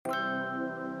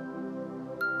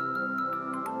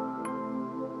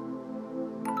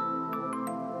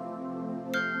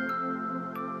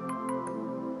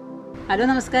Hello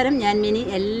നമസ്കാരം, ഞാൻ mini.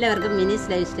 എല്ലാവർക്കും മിനീസ്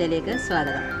ലൈഫ് സ്റ്റൈലിലേക്ക്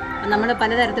സ്വാഗതം. അപ്പോൾ നമ്മൾ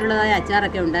പലതരത്തിലുള്ളതായ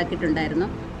അച്ചാറൊക്കെ ഉണ്ടാക്കിയിട്ടുണ്ടായിരുന്നു.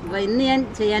 അപ്പോൾ ഇന്ന് ഞാൻ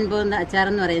ചെയ്യാൻ പോകുന്ന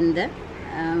അച്ചാറെന്ന് പറയുന്നത്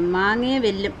മാങ്ങയെ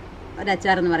വെല്ലും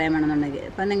ഒരച്ചാറെന്ന് പറയാൻ വേണമെന്നുണ്ടെങ്കിൽ.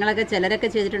 അപ്പോൾ നിങ്ങളൊക്കെ ചിലരൊക്കെ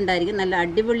ചെയ്തിട്ടുണ്ടായിരിക്കും. നല്ല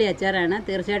അടിപൊളി അച്ചാറാണ്.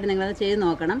 തീർച്ചയായിട്ടും നിങ്ങളത് ചെയ്ത്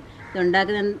നോക്കണം. ഇത്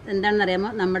ഉണ്ടാക്കുന്നത് എന്താണെന്ന്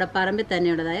അറിയാമോ? നമ്മുടെ പറമ്പിൽ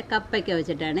തന്നെയുള്ളതായ കപ്പയ്ക്ക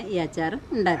വെച്ചിട്ടാണ് ഈ അച്ചാർ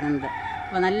ഉണ്ടാക്കുന്നത്.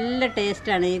 അപ്പോൾ നല്ല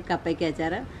ടേസ്റ്റാണ് ഈ കപ്പയ്ക്ക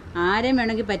അച്ചാർ. ആരെയും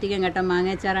വേണമെങ്കിൽ പറ്റിക്കാൻ കേട്ടോ. മാങ്ങ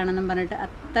അച്ചാറാണെന്നും പറഞ്ഞിട്ട്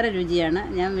അത്ര രുചിയാണ്.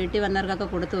 ഞാൻ വീട്ടിൽ വന്നവർക്കൊക്കെ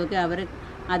കൊടുത്തു നോക്കി. അവർ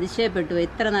അതിശയപ്പെട്ടു,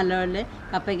 ഇത്ര നല്ലപോലെ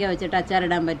കപ്പയ്ക്ക വെച്ചിട്ട്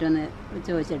അച്ചാറിടാൻ പറ്റുമെന്ന്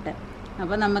ചോദിച്ചിട്ട്.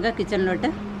 അപ്പോൾ നമുക്ക് കിച്ചണിലോട്ട്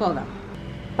പോകാം.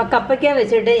 അപ്പം കപ്പയ്ക്ക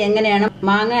വെച്ചിട്ട് എങ്ങനെയാണ്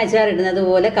മാങ്ങ അച്ചാർ ഇടുന്നത്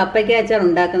പോലെ കപ്പയ്ക്ക അച്ചാർ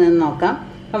ഉണ്ടാക്കുന്നതെന്ന് നോക്കാം.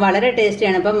 അപ്പം വളരെ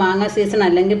ടേസ്റ്റിയാണ്. ഇപ്പം മാങ്ങ സീസൺ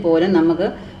അല്ലെങ്കിൽ പോലും നമുക്ക്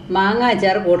മാങ്ങ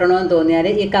അച്ചാർ കൂട്ടണമെന്ന് തോന്നിയാൽ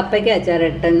ഈ കപ്പയ്ക്ക അച്ചാർ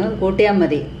ഇട്ടങ്ങ് കൂട്ടിയാൽ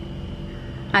മതി.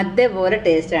 അതേപോലെ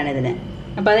ടേസ്റ്റാണ് ഇതിന്.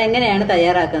 അപ്പോൾ അതെങ്ങനെയാണ്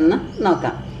തയ്യാറാക്കുന്നത്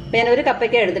നോക്കാം. അപ്പോൾ ഞാൻ ഒരു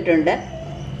കപ്പയ്ക്ക എടുത്തിട്ടുണ്ട്.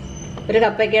 ഒരു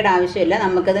കപ്പയ്ക്കയുടെ ആവശ്യമില്ല,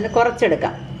 നമുക്കതിന്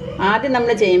കുറച്ചെടുക്കാം. ആദ്യം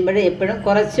നമ്മൾ ചെയ്യുമ്പോൾ എപ്പോഴും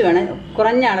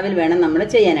കുറഞ്ഞ അളവിൽ വേണം നമ്മൾ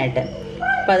ചെയ്യാനായിട്ട്.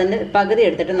 അപ്പോൾ അതിൻ്റെ പകുതി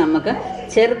എടുത്തിട്ട് നമുക്ക്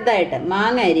ചെറുതായിട്ട്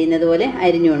മാങ്ങ അരിയുന്നത് പോലെ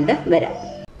അരിഞ്ഞുകൊണ്ട് വരാം.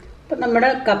 അപ്പം നമ്മുടെ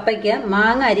കപ്പയ്ക്ക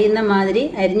മാങ്ങ അരിയുന്ന മാതിരി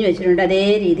അരിഞ്ഞു വെച്ചിട്ടുണ്ട്. അതേ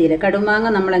രീതിയിൽ കടുമാങ്ങ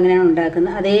നമ്മൾ എങ്ങനെയാണ്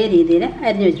ഉണ്ടാക്കുന്നത് അതേ രീതിയിൽ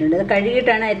അരിഞ്ഞു വെച്ചിട്ടുണ്ട്. അത്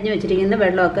കഴുകിയിട്ടാണ് അരിഞ്ഞു വെച്ചിരിക്കുന്നത്.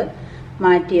 വെള്ളമൊക്കെ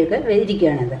മാറ്റിയൊക്കെ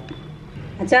ഇരിക്കുകയാണത്.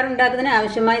 അച്ചാർ ഉണ്ടാക്കുന്നതിന്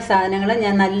ആവശ്യമായ സാധനങ്ങൾ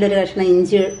ഞാൻ നല്ലൊരു കഷ്ണം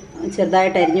ഇഞ്ചി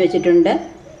ചെറുതായിട്ട് അരിഞ്ഞു വെച്ചിട്ടുണ്ട്.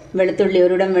 വെളുത്തുള്ളി,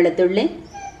 ഒരിടം വെളുത്തുള്ളി,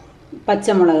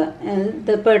 പച്ചമുളക്.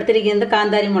 ഇതിപ്പോൾ എടുത്തിരിക്കുന്നത്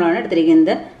കാന്താരി മുളകാണ്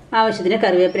എടുത്തിരിക്കുന്നത്. ആവശ്യത്തിന്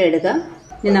കറിവേപ്പില എടുക്കാം.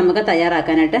 ഇനി നമുക്ക്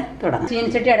തയ്യാറാക്കാനായിട്ട് തുടങ്ങാം.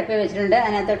 ചീനിച്ചട്ടി അടുപ്പിൽ വെച്ചിട്ടുണ്ട്.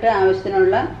 അതിനകത്തോട്ട്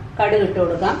ആവശ്യത്തിനുള്ള കടുക് ഇട്ട്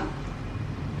കൊടുക്കാം.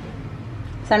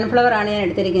 സൺഫ്ലവർ ആണ് ഞാൻ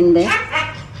എടുത്തിരിക്കുന്നത്.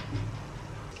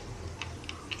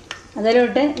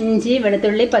 അതിലോട്ട് ഇഞ്ചി,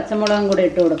 വെളുത്തുള്ളി, പച്ചമുളകും കൂടെ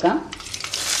ഇട്ട് കൊടുക്കാം.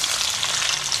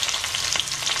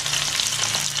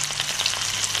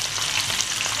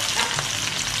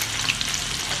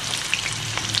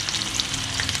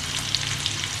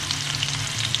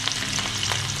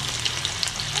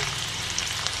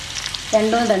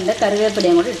 രണ്ടോ തണ്ട്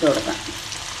കറിവേപ്പിലയും കൂടി ഇട്ട് കൊടുക്കാം.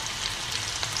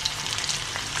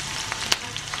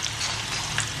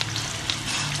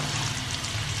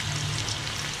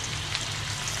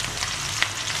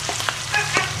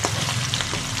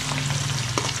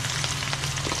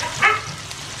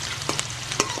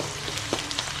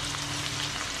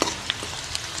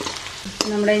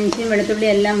 നമ്മുടെ ഇഞ്ചിയും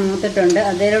വെളുത്തുള്ളിയും എല്ലാം മൂത്തിട്ടുണ്ട്.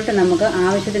 അതിലോട്ട് നമുക്ക്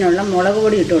ആവശ്യത്തിനുള്ള മുളക്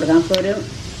പൊടി ഇട്ട് കൊടുക്കാം. അപ്പോൾ ഒരു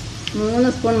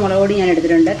 3 സ്പൂൺ മുളക് പൊടി ഞാൻ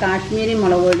എടുത്തിട്ടുണ്ട്. കാശ്മീരി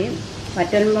മുളക് പൊടിയും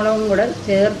വറ്റൽമുളകും കൂടെ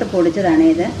ചേർത്ത് പൊടിച്ചതാണ്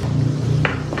ഇത്.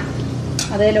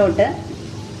 അതിലോട്ട്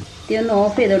ഇതൊന്ന്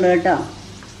ഓഫ് ചെയ്തോളൂ കേട്ടോ.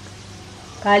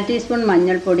 1/4 ടീസ്പൂൺ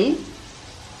മഞ്ഞൾപ്പൊടി,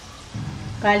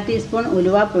 1/4 ടീസ്പൂൺ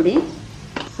ഉലുവാപ്പൊടി,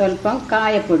 സ്വല്പം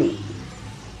കായപ്പൊടി.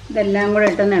 ഇതെല്ലാം കൂടെ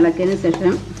ഇട്ടൊന്ന് ഇളക്കിയതിന്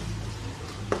ശേഷം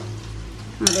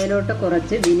അതിലോട്ട്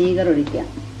കുറച്ച് വിനീഗർ ഒഴിക്കാം.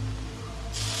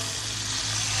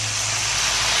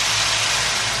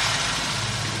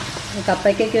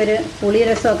 കപ്പയ്ക്കൊക്കെ ഒരു പുളി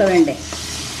രസമൊക്കെ വേണ്ടേ.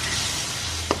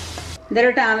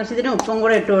 ഇതിലോട്ട് ആവശ്യത്തിന് ഉപ്പും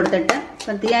കൂടെ ഇട്ട് കൊടുത്തിട്ട്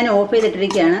തീ ഞാൻ ഓഫ്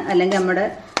ചെയ്തിട്ടിരിക്കുകയാണ്. അല്ലെങ്കിൽ നമ്മുടെ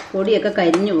പൊടിയൊക്കെ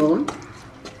കരിഞ്ഞു പോകും.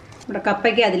 നമ്മുടെ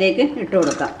കപ്പയ്ക്ക് അതിലേക്ക് ഇട്ട്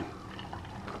കൊടുക്കാം.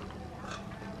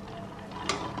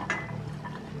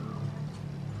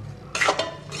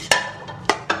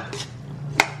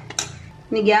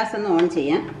 ഇനി ഗ്യാസ് ഒന്ന് ഓൺ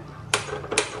ചെയ്യാം.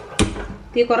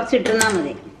 തീ കുറച്ചിട്ടിരുന്നാൽ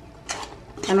മതി,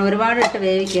 കാരണം ഒരുപാട് ഇട്ട്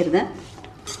വേവിക്കരുത്.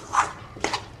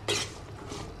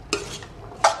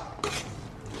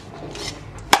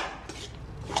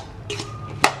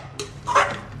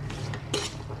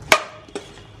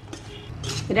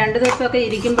 രണ്ട് ദിവസമൊക്കെ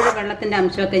ഇരിക്കുമ്പോൾ വെള്ളത്തിൻ്റെ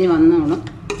അംശമൊക്കെ ഇനി വന്നോളും.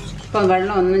 ഇപ്പം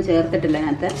വെള്ളം ഒന്നും ചേർത്തിട്ടില്ല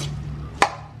അതിനകത്ത്.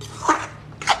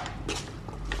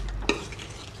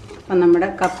 അപ്പം നമ്മുടെ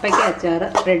കപ്പയ്ക്ക അച്ചാർ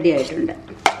റെഡി ആയിട്ടുണ്ട്.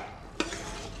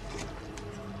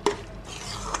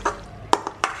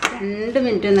 2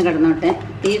 മിനിറ്റ് ഒന്ന് കിടന്നോട്ടെ.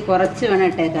 തീ കുറച്ച് വേണം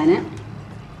ഇട്ടേക്കാൻ.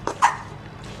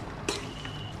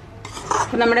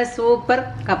 അപ്പം നമ്മുടെ സൂപ്പർ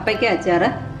കപ്പയ്ക്ക അച്ചാർ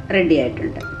റെഡി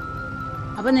ആയിട്ടുണ്ട്.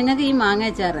 അപ്പം നിങ്ങൾക്ക് ഈ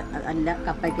മാങ്ങ അച്ചാർ അല്ല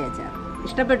കപ്പയ്ക്ക അച്ചാർ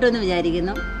ഇഷ്ടപ്പെട്ടു എന്ന്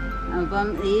വിചാരിക്കുന്നു. അപ്പം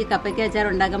ഈ കപ്പയ്ക്ക അച്ചാർ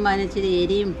ഉണ്ടാക്കുമ്പോൾ അതിന് ഇച്ചിരി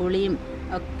എരിയും പുളിയും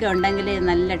ഒക്കെ ഉണ്ടെങ്കിൽ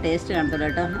നല്ല ടേസ്റ്റ് കാണത്തുള്ളൂ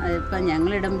കേട്ടോ. അതിപ്പം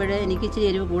ഞങ്ങളിടുമ്പോൾ എനിക്ക് ഇച്ചിരി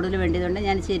എരിവ് കൂടുതൽ വേണ്ടിയതുകൊണ്ട്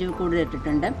ഞാൻ ഇച്ചിരി എരിവ് കൂടുതൽ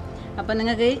ഇട്ടിട്ടുണ്ട്. അപ്പോൾ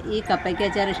നിങ്ങൾക്ക് ഈ കപ്പയ്ക്ക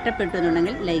അച്ചാർ ഇഷ്ടപ്പെട്ടു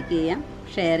എന്നുണ്ടെങ്കിൽ ലൈക്ക് ചെയ്യാം,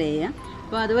 ഷെയർ ചെയ്യാം.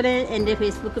 അപ്പോൾ അതുപോലെ എൻ്റെ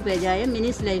ഫേസ്ബുക്ക് പേജായ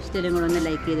മിനീസ് ലൈഫ് സ്റ്റൈലും കൂടെ ഒന്ന്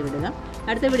ലൈക്ക് ചെയ്ത് വിടുക.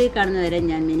 അടുത്ത വീഡിയോ കാണുന്നവരെ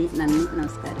ഞാൻ മിനി. നന്ദി,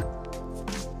 നമസ്കാരം.